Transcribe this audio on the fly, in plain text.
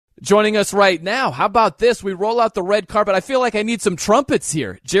Joining us right now, how about this? We roll out the red carpet. I feel like I need some trumpets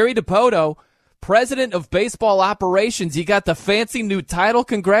here. Jerry Dipoto, President of Baseball Operations. You got the fancy new title.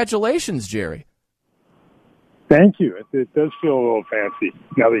 Congratulations, Jerry. Thank you. It does feel a little fancy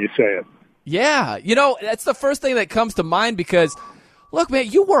now that you say it. Yeah, that's the first thing that comes to mind because, look,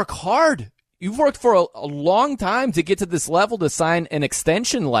 man, you work hard. You've worked for a long time to get to this level to sign an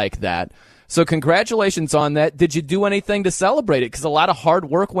extension like that. So congratulations on that. Did you do anything to celebrate it? Because a lot of hard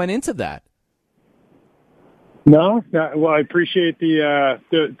work went into that. No, well, I appreciate the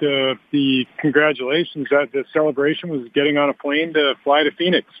congratulations. The celebration was getting on a plane to fly to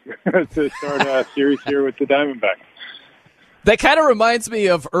Phoenix to start a series here with the Diamondbacks. That kind of reminds me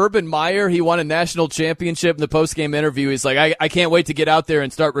of Urban Meyer. He won a national championship in the postgame interview. He's like, I can't wait to get out there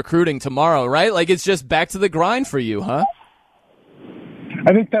and start recruiting tomorrow, right? Like, it's just back to the grind for you, huh?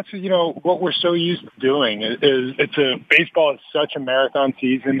 I think that's, what we're so used to doing is baseball is such a marathon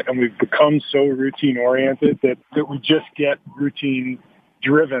season, and we've become so routine oriented that we just get routine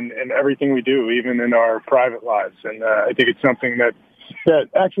driven in everything we do, even in our private lives. And I think it's something that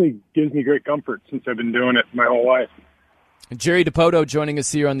actually gives me great comfort since I've been doing it my whole life. Jerry Dipoto joining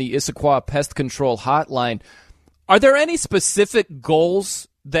us here on the Issaquah Pest Control Hotline. Are there any specific goals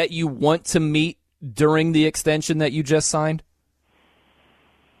that you want to meet during the extension that you just signed?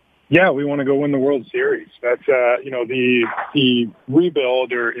 Yeah, we want to go win the World Series. That's, the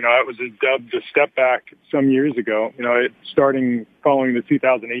rebuild, or, it was dubbed the step back some years ago, starting following the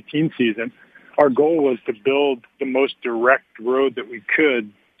 2018 season. Our goal was to build the most direct road that we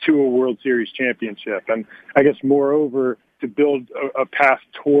could to a World Series championship. And I guess, moreover, to build a path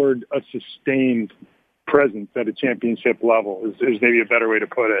toward a sustained presence at a championship level is maybe a better way to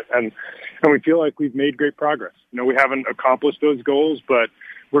put it. And we feel like we've made great progress. We haven't accomplished those goals, but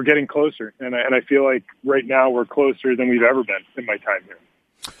we're getting closer, and I feel like right now we're closer than we've ever been in my time here.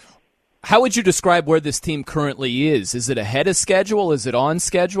 How would you describe where this team currently is? Is it ahead of schedule? Is it on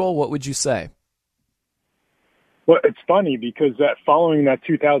schedule? What would you say? Well, it's funny because following that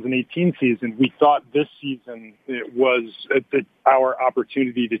 2018 season, we thought this season it was our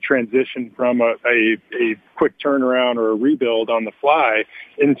opportunity to transition from a quick turnaround or a rebuild on the fly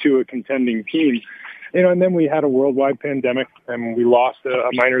into a contending team. And then we had a worldwide pandemic, and we lost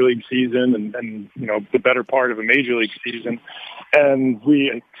a minor league season and the better part of a major league season. And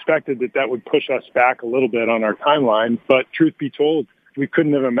we expected that would push us back a little bit on our timeline. But truth be told, we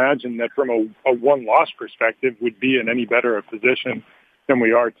couldn't have imagined that from a one-loss perspective would be in any better a position than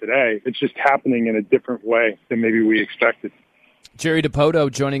we are today. It's just happening in a different way than maybe we expected. Jerry Dipoto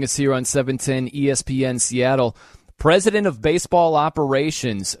joining us here on 710 ESPN Seattle. President of Baseball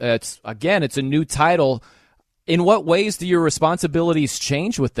Operations. It's a new title. In what ways do your responsibilities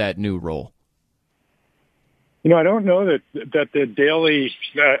change with that new role? I don't know that the daily,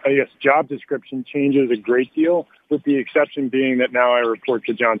 job description changes a great deal, with the exception being that now I report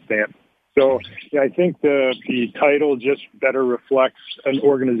to John Stanton. So I think the title just better reflects an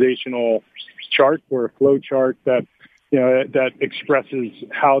organizational chart or a flow chart that expresses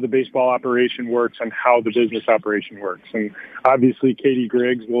how the baseball operation works and how the business operation works. And obviously Katie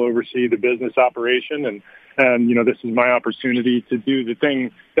Griggs will oversee the business operation, and this is my opportunity to do the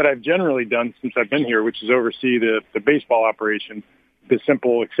thing that I've generally done since I've been here, which is oversee the baseball operation. The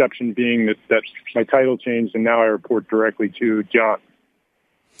simple exception being that my title changed and now I report directly to John.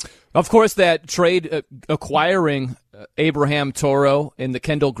 Of course, that trade acquiring Abraham Toro in the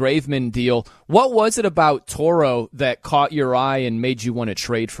Kendall Graveman deal, what was it about Toro that caught your eye and made you want to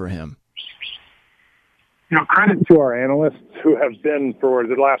trade for him? Credit to our analysts who have been for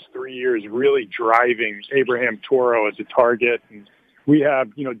the last 3 years really driving Abraham Toro as a target. And we have,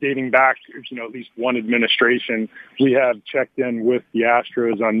 dating back, at least one administration, we have checked in with the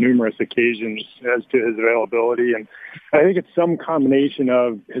Astros on numerous occasions as to his availability. And I think it's some combination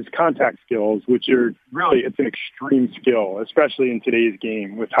of his contact skills, which are really, it's an extreme skill, especially in today's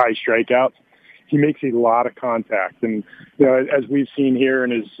game with high strikeouts. He makes a lot of contact. And, as we've seen here in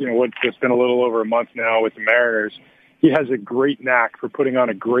his, it's been a little over a month now with the Mariners, he has a great knack for putting on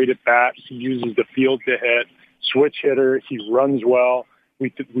a great at-bat. He uses the field to hit, switch hitter. He runs well.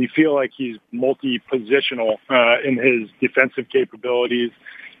 We feel like he's multi-positional in his defensive capabilities.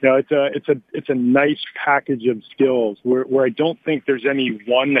 It's a nice package of skills where I don't think there's any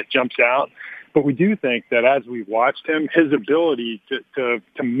one that jumps out. But we do think that as we've watched him, his ability to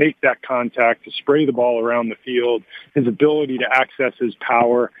make that contact, to spray the ball around the field, his ability to access his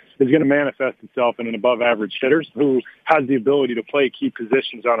power is going to manifest itself in an above-average hitter who has the ability to play key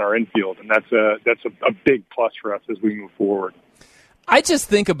positions on our infield, and that's a big plus for us as we move forward. I just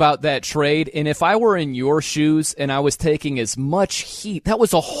think about that trade, and if I were in your shoes and I was taking as much heat, that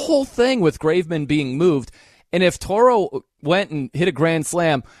was a whole thing with Graveman being moved. And if Toro went and hit a grand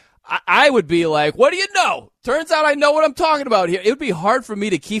slam, I would be like, what do you know? Turns out I know what I'm talking about here. It would be hard for me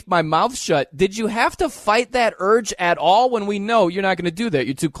to keep my mouth shut. Did you have to fight that urge at all when we know you're not going to do that?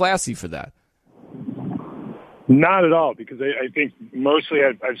 You're too classy for that. Not at all, because I think mostly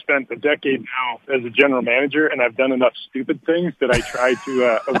I've spent a decade now as a general manager, and I've done enough stupid things that I try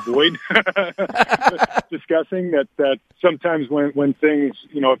to avoid discussing that sometimes when things,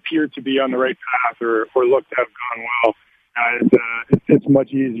 appear to be on the right path or look to have gone well, it's much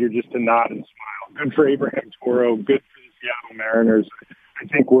easier just to nod and smile. Good for Abraham Toro, good for the Seattle Mariners. I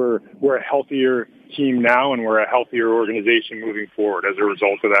think we're a healthier team now, and we're a healthier organization moving forward as a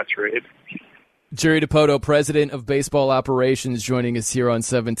result of that trade. Jerry Dipoto, president of baseball operations, joining us here on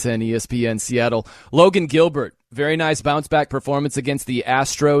 710 ESPN Seattle. Logan Gilbert, very nice bounce-back performance against the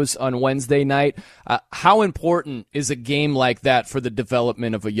Astros on Wednesday night. How important is a game like that for the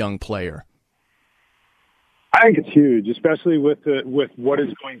development of a young player? I think it's huge, especially with what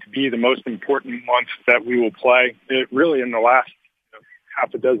is going to be the most important month that we will play. Really, in the last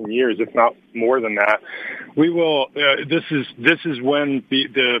half a dozen years, if not more than that, we will. This is when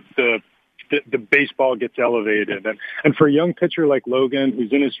the baseball gets elevated. And for a young pitcher like Logan,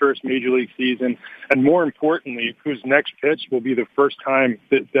 who's in his first major league season, and more importantly, whose next pitch will be the first time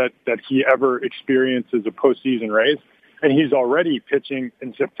that he ever experiences a postseason race, and he's already pitching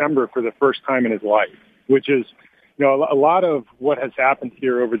in September for the first time in his life, which is, a lot of what has happened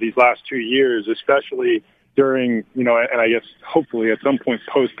here over these last 2 years, especially during, and I guess hopefully at some point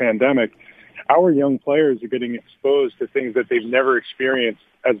post-pandemic, our young players are getting exposed to things that they've never experienced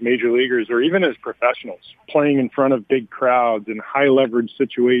as major leaguers or even as professionals, playing in front of big crowds and high leverage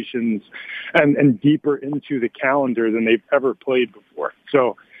situations and deeper into the calendar than they've ever played before.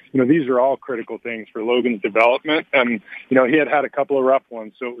 So, these are all critical things for Logan's development. And, he had a couple of rough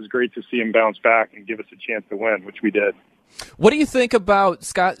ones, so it was great to see him bounce back and give us a chance to win, which we did. What do you think about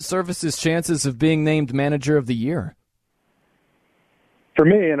Scott Servais' chances of being named Manager of the Year? For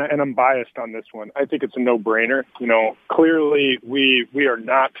me, and I'm biased on this one, I think it's a no-brainer. Clearly we are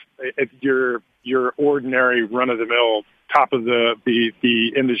not your ordinary run-of-the-mill top of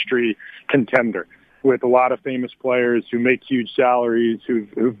the industry contender with a lot of famous players who make huge salaries,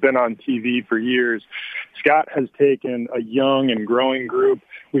 who've been on TV for years. Scott has taken a young and growing group.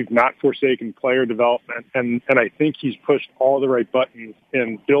 We've not forsaken player development, and I think he's pushed all the right buttons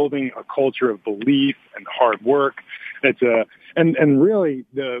in building a culture of belief and hard work. And really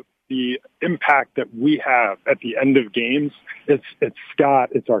the impact that we have at the end of games, it's Scott,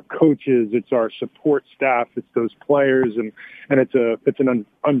 it's our coaches, it's our support staff, it's those players, and it's an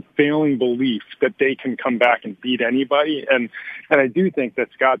unfailing belief that they can come back and beat anybody. And I do think that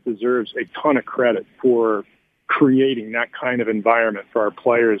Scott deserves a ton of credit for creating that kind of environment for our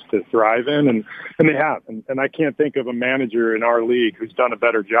players to thrive in, and they have. And I can't think of a manager in our league who's done a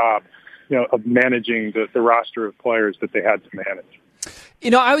better job of managing the roster of players that they had to manage.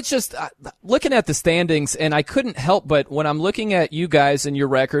 I was just looking at the standings, and I couldn't help but, when I'm looking at you guys and your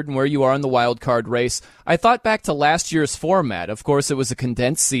record and where you are in the wild card race, I thought back to last year's format. Of course, it was a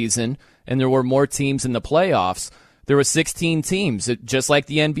condensed season, and there were more teams in the playoffs. There were 16 teams, just like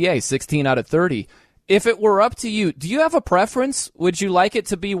the NBA, 16 out of 30. If it were up to you, do you have a preference? Would you like it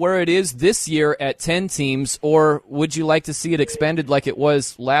to be where it is this year at 10 teams, or would you like to see it expanded like it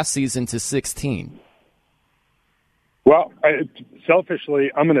was last season to 16? Well, selfishly,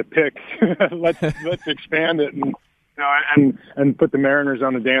 I'm going to pick let's expand it and put the Mariners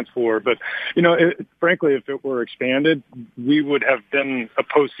on the dance floor. But frankly, if it were expanded, we would have been a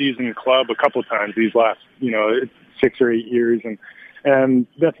postseason club a couple times these last 6 or 8 years, and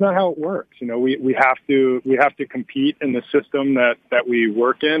that's not how it works. We have to compete in the system that we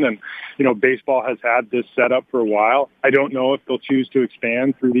work in, and baseball has had this set up for a while. I don't know if they'll choose to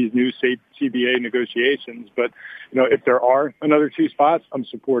expand through these new CBA negotiations, but if there are another 2 spots, I'm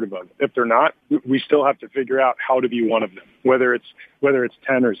supportive of it. If they're not, we still have to figure out how to be one of them, whether it's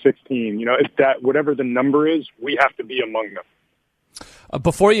 10 or 16. Whatever the number is, we have to be among them.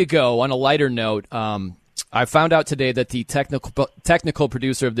 Before you go, on a lighter note, I found out today that the technical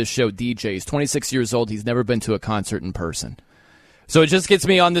producer of this show, DJ, is 26 years old. He's never been to a concert in person. So it just gets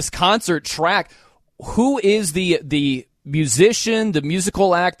me on this concert track. Who is the musician, the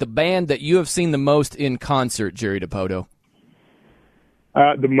musical act, the band that you have seen the most in concert, Jerry Dipoto?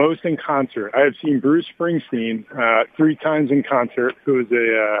 The most in concert. I have seen Bruce Springsteen 3 times in concert, who is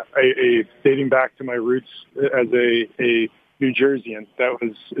a dating back to my roots as a New Jerseyan. That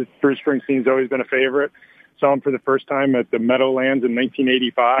was Bruce Stringsteen's always been a favorite. Saw them for the first time at the Meadowlands in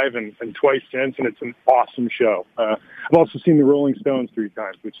 1985 and twice since, and it's an awesome show. I've also seen the Rolling Stones 3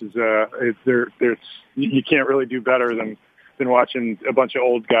 times, which is you can't really do better than watching a bunch of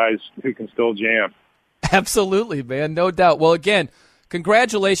old guys who can still jam. Absolutely, man, no doubt. Well, again,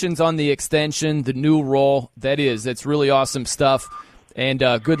 congratulations on the extension, the new role. That's really awesome stuff. And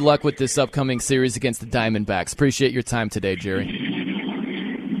good luck with this upcoming series against the Diamondbacks. Appreciate your time today, Jerry.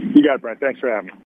 You got it, Brent. Thanks for having me.